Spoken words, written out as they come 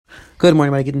Good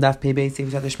morning, my Gittin daf pay base. We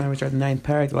start the ninth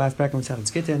parak, the last parak.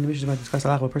 Gittin. The mission is going to discuss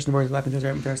halacha. A person divorces left and says,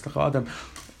 "Adam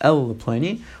el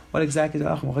pliny." What exactly is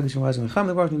halacha? The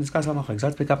we're going to discuss halacha.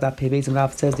 Let's pick up that pay base. And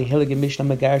it says the Hillig Mishnah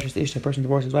Megarish ish. The person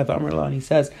divorces his wife. And he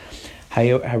says,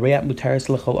 "Harayat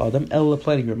mutaris lechol adam el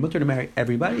pliny." You're mutter to marry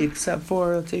everybody except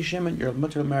for, let's say, Shimon. You're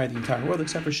mutter to marry the entire world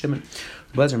except for Shimon.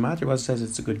 Blazer matter. Blazer says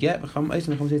it's a good get.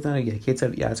 Kate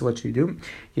said, "Yeah, that's what you do.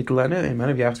 You got to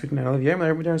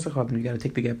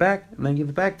take the get back and then give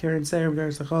it back to her and say,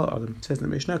 it says in the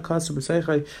Mishnah, let's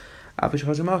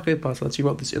see,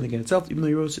 wrote this in the get itself, even though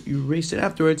you erased it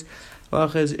afterwards,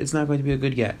 it's not going to be a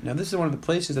good get. Now, this is one of the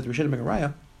places that we should make a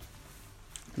raya.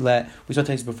 We saw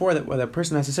takes before that a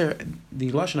person has to say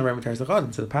the lashon of Rabbi Tarz.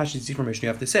 So the passage information you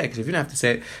have to say, because if you don't have to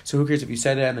say it, so who cares if you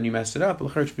said it and then you messed it up?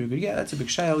 Yeah, that's a big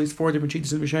shay. At least 4 different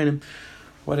cheats in Rishonim.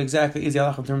 What exactly is the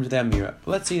halacha in terms of the amira?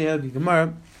 Let's see the Hilgi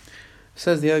Gemara.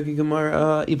 Says the Hilgi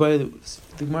Gemara. The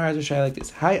Gemara has a shay like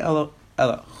this. Hi ella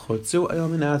chutzu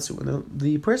ayom minasu. When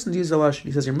the person uses a lashon,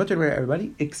 he says you're mutter to marry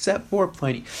everybody except for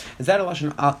Pliny. Is that a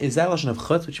lashon of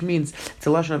chutz, which means it's a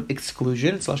lashon of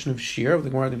exclusion? It's a lashon of sheer. The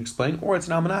Gemara didn't explain, or it's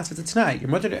an almanas. It's a tonight. You're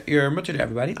mutter to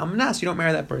everybody. Almanas. You don't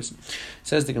marry that person.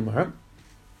 Says the Gemara.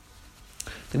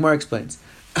 The Gemara explains.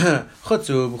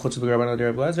 Chutzu b'Rabbanan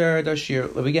Rabbi Elazar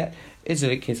dashir. Let me get. Is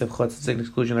it a case of chutz? It's an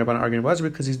exclusion. Rabbanan arguing Elazar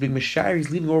because he's being mishayir.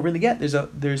 He's leaving over in the get.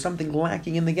 There's something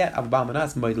lacking in the get.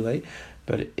 Avbamanas by delay.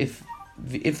 But if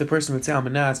the person would say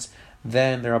almanas,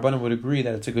 then the Rabbanan would agree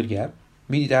that it's a good get.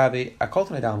 Midi to have a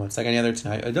cult on it's like any other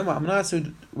tonight. Maybe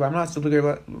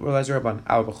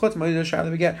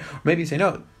you say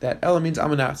no, that Ella means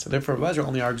amanas. So therefore, Elazar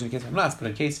only argues in the case of amanas. But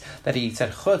in case that he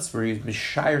said chutz, where he's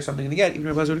mishayir or something in the get, even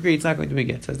if Elazar would agree, it's not going to be a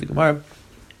get. Says the Gemara.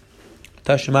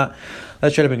 Tashma.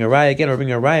 Let's try to bring a raya again, or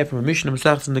bring a raya from a mission of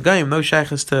Masachas and the Gaim. No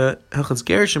shaykhs to Hilchos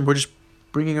Gershom. We're just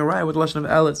bringing a raya with the lashon of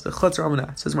el. It's the chutz or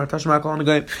amanah. It says Mar Tashma kol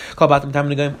negaim, kol batam tam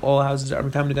negaim. All houses are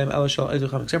tam negaim. El shal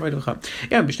educham except for educham.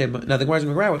 Yeah, b'shnei. Now the Gemara is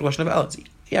bringing a raya with the lashon of el.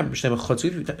 Yeah, b'shnei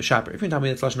chutz. Shaper. If you tell me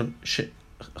that's lashon of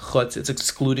chutz, it's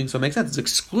excluding. So it makes sense. It's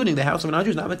excluding the house of an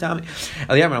Jew. Not matami.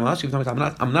 Eliyam, I'm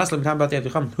not. I'm not talking about the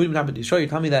educham. Who did matami destroy? You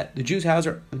tell me that the Jewish homes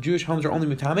are only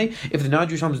matami. If the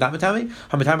non-Jewish home is not matami,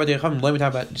 I'm matami about the educham. Lo matami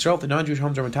about Israel. If the non-Jewish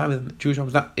homes are matami, the Jewish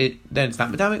homes not. Then it's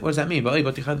not matami. What does that mean? But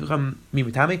educham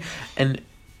mean matami and.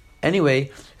 Anyway,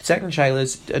 second shaila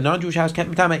is a non-Jewish house can't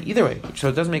be matame either way, so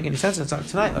it doesn't make any sense. It's not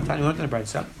tonight. I'm telling you, we're not going to bright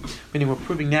stuff. Meaning, we're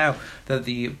proving now that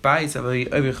the bias of a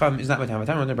Ovicham is not matame. We're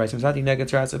not going to bright stuff. The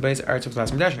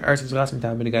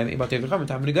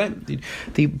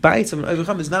bias of an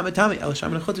Ovicham is not matame.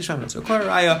 So, clear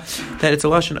raya that it's a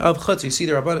lashon of chutz. You see,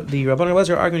 the Rabbanan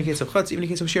Elazar arguing in the case of chutz, even in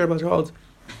the case of shir Elazar holds.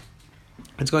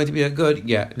 It's going to be a good,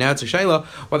 yeah. Now it's a shayla.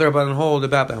 Whether Rabbanan hold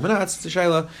about the hamanats, it's a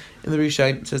shayla in the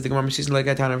Rishayim. It says the Gemara season like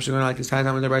that time. I'm going to like this time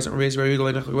when the Bryce raised very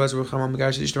good. So the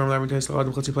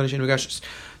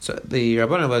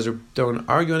Rabbanan Elazar don't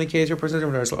argue in the case where a person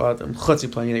says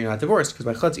chutzi plenty that you're not divorced because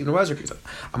by chutz even Elazar case.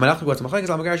 I'm not going to machlekes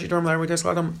almagash yitrom l'amar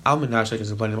tesla adam alminash like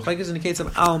plenty machlekes in the case of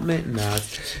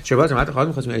alminash. Shabbat not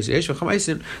chutz chutz meis ish v'cham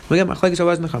eisin. We get machlekes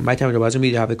always nacham. My time Elazar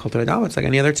media have the kol tadam. It's like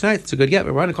any other tonight. It's a good get.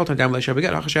 We're running kol tadam like shabbat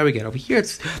get. Achashav get over here.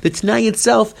 It's the Tanai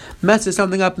itself messes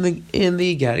something up in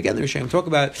the get. Again, the Rishayim talk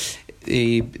about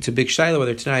it's a big shayla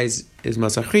whether Tanai is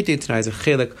masachriti, Tanai is a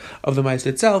chelik of the ma'aseh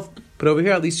itself. But over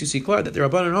here, at least you see clear that the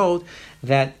Rabbanan hold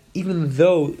that even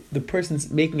though the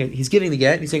person's making it, he's giving the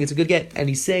get, and he's saying it's a good get, and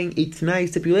he's saying a Tanai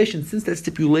stipulation. Since that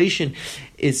stipulation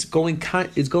is going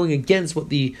against what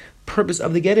the purpose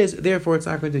of the get is, therefore it's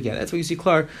not going to get. That's what you see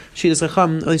clear. Shilas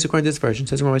Chacham, at least according to this version,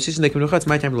 says my sister they come to chutz,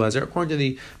 my time to Elazar. According to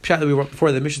the pshat that we wrote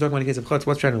before, the Mishnah talking about the case of chutz,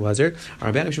 what's trying to Elazar?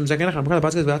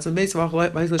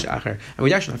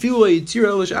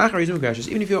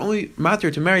 Even if you're only matter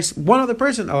to marry one other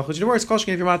person, if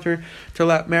you're matter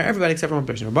to marry everybody except for one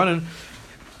person. Rabbanan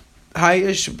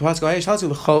Hayish, Pascal Hayish, Halsu,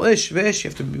 L'chol Ish, Vish, you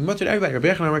have to be mutter to everybody. Rabbi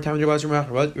Yechon, Amar, Tam, Rabbi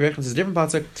Yechon is a different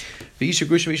pasuk. V'isha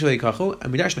Grusha, V'isha Leikachu,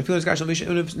 and Midash, and I feel this guy shall be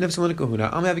Nifsalon Kahuna.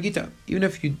 I'm have a Gita. Even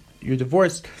if you're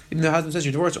divorced, even the husband says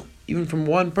you're divorced, even from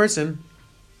one person,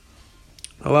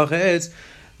 Allah is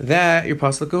that your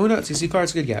pasuk kahuna. So you see, clear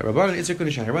it's a good get. Rabbanan Isser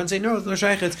Kuna Shai. Rabbanan say no, it's no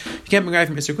shaychitz. You can't bring right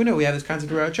from Isser Kuna. We have this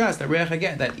concept of our trust that reach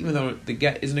get that even though the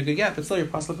get isn't a good get, but still your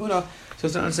pasuk kahuna. So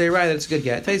it's not to say right that it's a good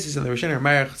get. Taisis and the Rishon are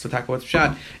Marich. So talk about the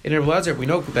shot in Rabbi Elazar. We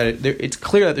know that it's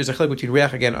clear that there's a chilek between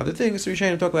reach again and other things. So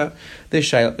Rishon talk about this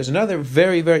shayla. There's another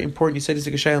very very important. You said it's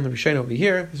like a shayla in the Rishon over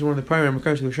here. This is one of the primary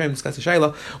recurrence of the Rishon discuss the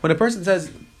shayla. When a person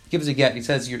gives a get, he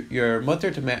says your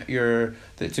mutter to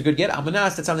it's a good get.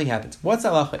 Amanas that something happens. What's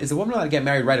halacha? Is the woman allowed to get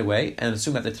married right away and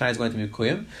assume that the Tanai is going to be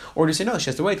kuyim, or do you say no? She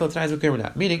has to wait till the Tanai is kuyim or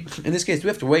not? Meaning, in this case, do we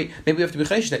have to wait? Maybe we have to be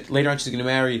chayish that later on she's going to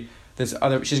marry this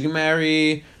other. She's going to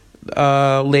marry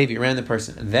Levi, random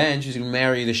person. And then she's going to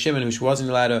marry the Shimon, who she wasn't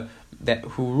allowed to,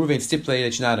 who Reuven stipulated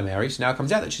that she's not allowed to marry. So now it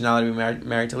comes out that she's not allowed to be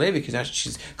married to Levi, because now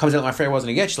she comes out my afraid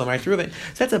wasn't a get, she's allowed to marry to Reuven.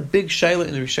 So that's a big shayla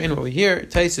in the Rishayim over here.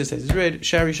 Taisus says, read,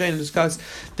 Shari Rishayim discuss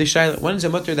the shayla. When is a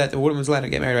mutter that the woman was allowed to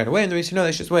get married right away? And the reason no,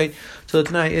 they should just wait till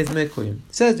tonight is Mikuyim.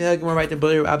 It says, the Gemara right, the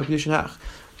B'lir Abba Kedushin Hach.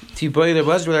 What's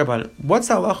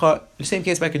the halacha? The same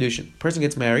case by kedushin. Person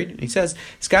gets married, and he says,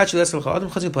 "The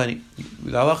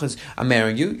halacha is, I'm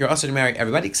marrying you. You're also to marry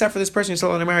everybody except for this person. You're still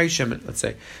allowed to marry Shimon." Let's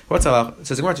say, what's halacha? It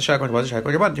says, "Maybe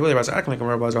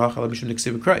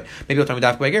you'll tell me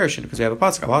that by gerushin because we have a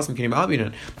pasuk.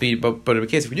 But in the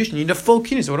case of kedushin, you need a full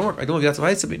kinus. So it won't work. I don't know if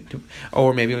that's what.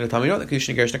 Or maybe you'll tell me no, that kedushin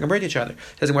and gerushin can break each other.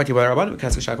 It says,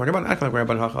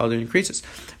 increases.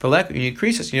 But you need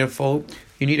increases.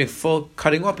 You need a full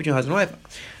cutting off between husband and wife.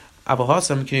 Aval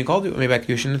Hasam, can you call it? Maybe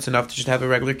kedushin, it's enough to just have a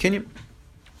regular kinyan.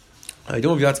 I don't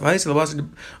know if we have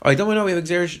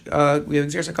exeris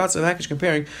akatz of package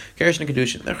comparing gerushin and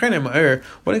kedushin.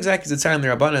 What exactly is it saying in the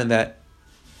Rabbanan that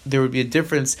there would be a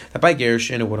difference that by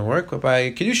gerushin it wouldn't work, but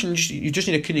by kedushin you just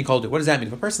need a kinyan called it? What does that mean?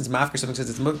 If a person's mafker, something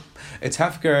says it's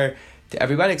hafker to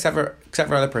everybody except for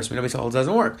other person, nobody says it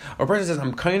doesn't work. Or a person says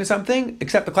I'm kind of something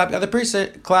except to clap the other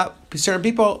person, clap certain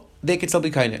people, they can still be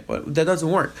kind of. That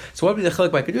doesn't work. So what would be the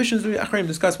chilek by kedushin? The Achraim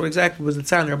discuss what exactly was the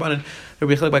tzar and the Rabbanan. There would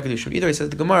be a chilek by kedushin. Either way, says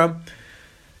the Gemara,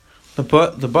 the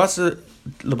basar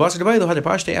the bay lo had a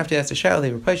pashte after that's the shal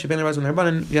they replace ben rabbanan and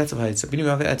Rabbanan yatzav haitza. We need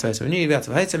yatzav. So we need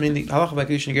yatzav haitza. Meaning the halacha by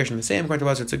kedushin and gerushin the same. According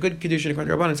to basar, it's a good kedushin.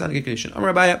 According to Rabbanan, it's not a good kedushin.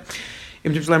 Amar Abaya.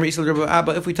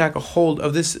 If we take a hold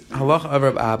of this halacha of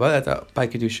Rav Abba, that's by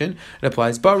kedushin, it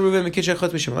applies. But Reuven mekisha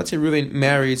chutz b'Shimon. Let's say Reuven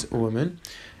marries a woman.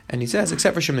 And he says,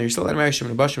 except for Shimon, you're still allowed to marry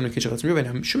Shimon.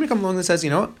 Shimon comes along and says, you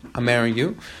know what? I'm marrying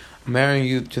you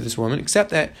to this woman,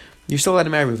 except that you're still allowed to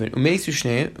marry Reuven.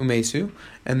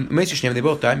 And they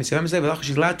both died.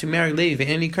 She's allowed to marry Levi,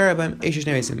 and we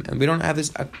don't have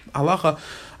this halacha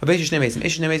of Eish Shnei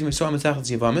Mesim. We saw in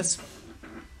Masechet Zivamis,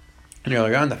 and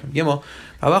earlier on, that from Gimel,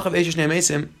 the halacha of Eish Shnei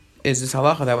Mesim is this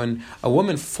halacha that when a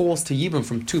woman falls to Yibum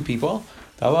from two people,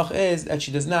 the halach is that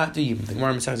she does not do Yibum. The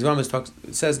Gemara says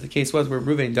the case was where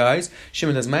Reuven dies,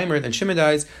 Shimon does Maimer, then Shimon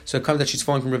dies, so it comes that she's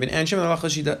falling from Reuven and Shimon. The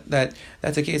halach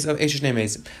that's a case of Eish Shnei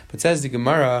Mesim. But says the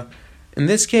Gemara, in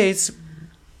this case,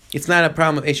 it's not a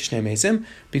problem of Eish Shnei Mesim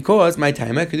because my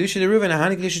time kedusha de Reuven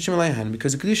ahani kedusha Shimon leihan,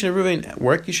 because the kedusha de Reuven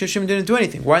worked, kedusha Shimon didn't do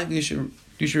anything. Why didn't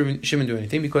kedusha Shimon do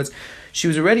anything? Because she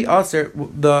was already also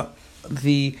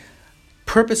the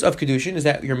purpose of kedushin is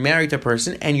that you're married to a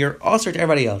person and you're also to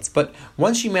everybody else. But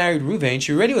once she married Reuven,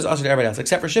 she already was also to everybody else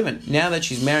except for Shimon. Now that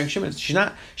she's marrying Shimon,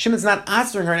 Shimon's not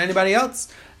answering her and anybody else,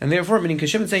 and therefore, meaning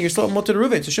because Shimon's saying you're still mutter to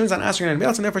Reuven, so Shimon's not answering anybody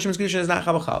else, and therefore Shimon's kedushin is not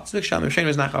chavachal. So the Shimon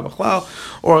is not chavachal,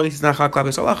 or at least it's not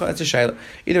chavachal. That's a shayla.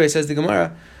 Either way, says the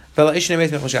Gemara. So what would be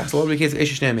the case of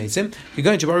Eish Shnei Mesim? You're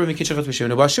going to Bar Reuven Kitcha Chutz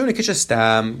B'Shimon. About Shimon Kitcha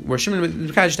Stam, where Shimon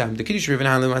Kitcha Stam, the Kiddush Reuven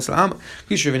Hanel Masalam,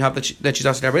 Kiddush Reuven help that she's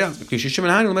also to everybody else. Kiddush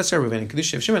Shimon Hanel Masalam Reuven,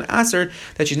 Kiddush Shimon answered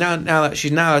that she's not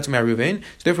allowed to marry Reuven.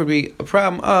 So therefore, would be a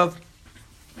problem of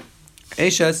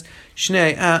Eishas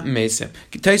Shnei Mesim.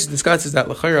 Taisus discusses that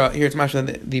L'chayra here it's mashal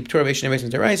the Torah of Eish Shnei Mesim is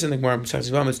Derais, and the Gemara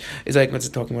is like what's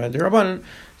talking about the Rabbanan.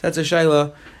 That's a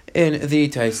shayla in the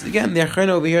Tais. Again, the Achronim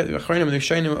over here, the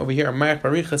Rishayim over here are Marek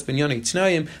Barichas Ben Yoni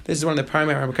Tnayim. This is one of the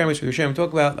primary requirements we Rishayim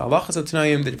talk about. The halachas of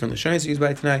Tnayim, the different Rishayim used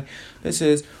by Tnai. This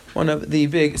is one of the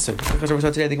big subjects. Because we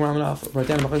saw today, the Gemara a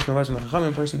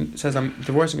person says, I'm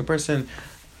divorcing a person.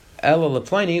 Ella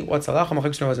Leplini, what's halacha?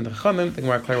 Machik was in the Chachamim. The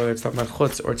Gemara clear whether it's talking about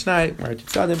chutz or tnai. Gemara to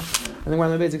tzadim. And the Gemara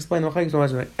Levites explain the Machik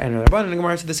was and the Rabbanan. And the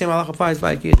Gemara said the same halacha applies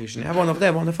by Kiddushin. Have a wonderful day,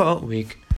 have a wonderful week.